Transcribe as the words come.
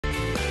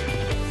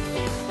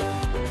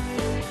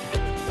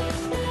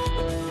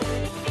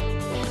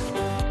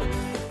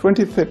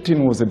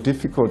2013 was a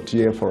difficult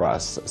year for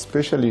us,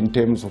 especially in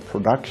terms of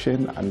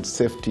production and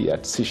safety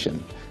at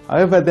Sishen.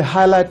 However, the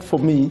highlight for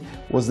me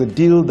was the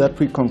deal that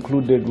we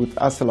concluded with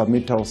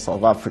AngloAmerican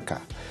South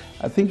Africa.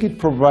 I think it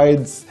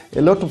provides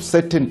a lot of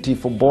certainty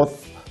for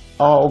both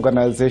our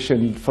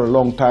organization for a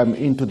long time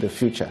into the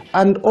future,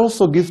 and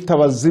also gives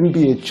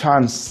Mbazima a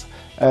chance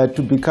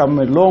to become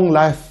a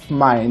long-life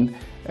mine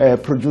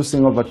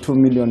producing over 2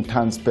 million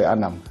tons per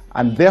annum.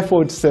 And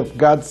therefore it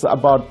safeguards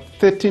about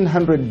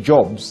 1,300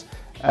 jobs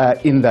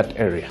in that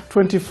area.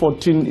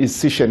 2014 is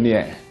Sishen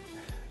year.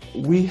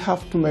 We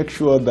have to make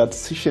sure that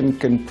Sishen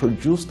can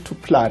produce to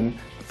plan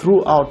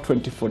throughout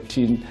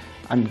 2014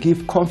 and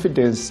give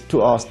confidence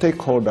to our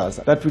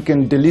stakeholders that we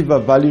can deliver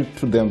value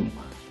to them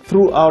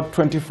throughout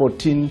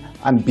 2014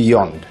 and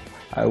beyond.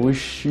 I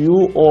wish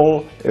you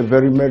all a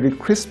very Merry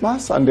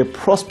Christmas and a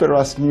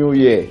prosperous New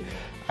Year.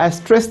 I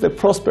stress the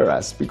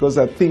prosperous because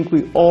I think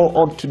we all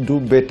ought to do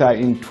better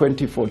in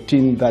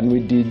 2014 than we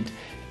did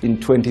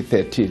in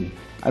 2013.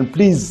 And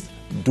please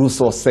do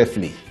so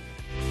safely.